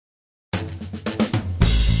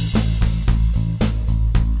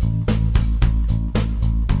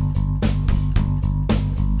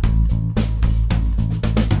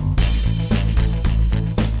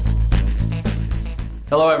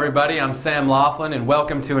Hello everybody, I'm Sam Laughlin and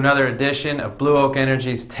welcome to another edition of Blue Oak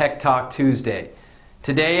Energy's Tech Talk Tuesday.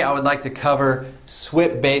 Today I would like to cover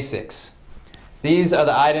SWPPP basics. These are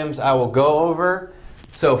the items I will go over.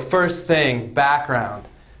 So first thing, background.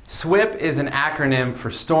 SWPPP is an acronym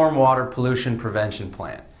for Stormwater Pollution Prevention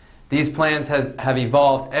Plan. These plans have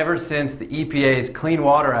evolved ever since the EPA's Clean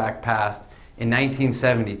Water Act passed in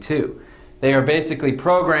 1972. They are basically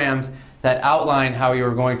programs that outline how you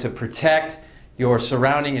are going to protect your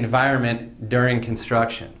surrounding environment during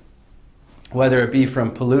construction, whether it be from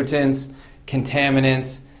pollutants,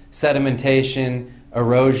 contaminants, sedimentation,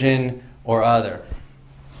 erosion, or other.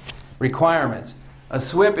 Requirements. A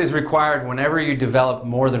SWPPP is required whenever you develop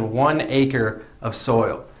more than 1 acre of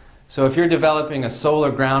soil. So if you're developing a solar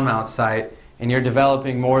ground mount site and you're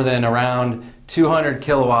developing more than around 200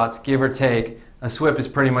 kilowatts, give or take, a SWPPP is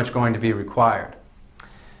pretty much going to be required.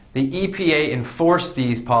 The EPA enforces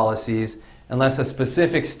these policies unless a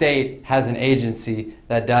specific state has an agency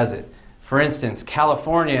that does it. For instance,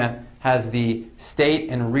 California has the state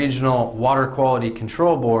and regional water quality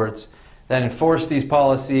control boards that enforce these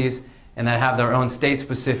policies and that have their own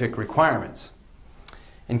state-specific requirements.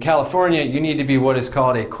 In California, you need to be what is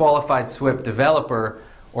called a qualified SWPPP developer,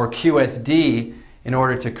 or QSD, in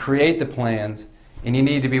order to create the plans, and you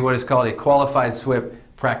need to be what is called a qualified SWPPP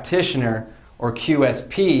practitioner, or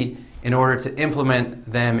QSP, in order to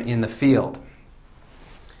implement them in the field.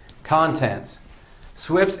 Contents.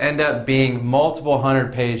 SWPPPs end up being multiple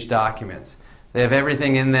 100-page documents. They have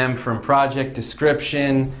everything in them from project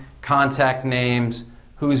description, contact names,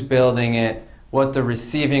 who's building it, what the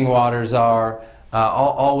receiving waters are,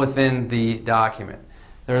 all within the document.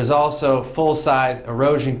 There is also full-size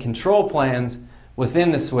erosion control plans within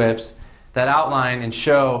the SWPPPs that outline and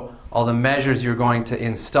show all the measures you're going to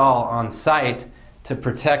install on site to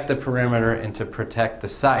protect the perimeter and to protect the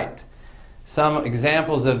site. Some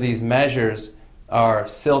examples of these measures are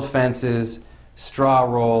silt fences, straw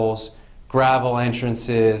rolls, gravel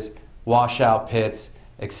entrances, washout pits,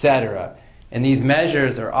 etc. And these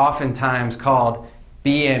measures are oftentimes called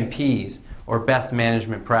BMPs, or Best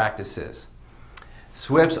Management Practices.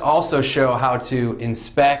 SWPPPs also show how to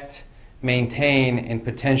inspect, maintain, and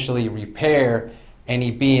potentially repair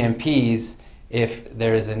any BMPs if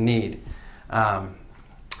there is a need.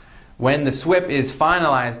 When the SWPPP is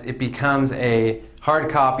finalized, it becomes a hard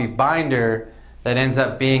copy binder that ends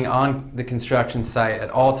up being on the construction site at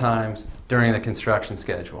all times during the construction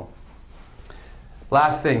schedule.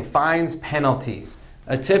 Last thing, fines, penalties.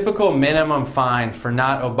 A typical minimum fine for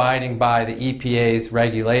not abiding by the EPA's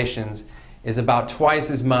regulations is about twice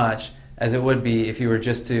as much as it would be if you were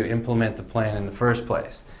just to implement the plan in the first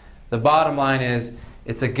place. The bottom line is,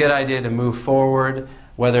 it's a good idea to move forward,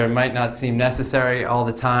 whether it might not seem necessary all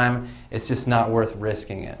the time. It's just not worth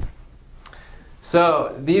risking it.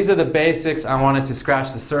 So these are the basics I wanted to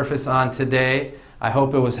scratch the surface on today. I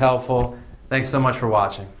hope it was helpful. Thanks so much for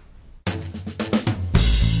watching.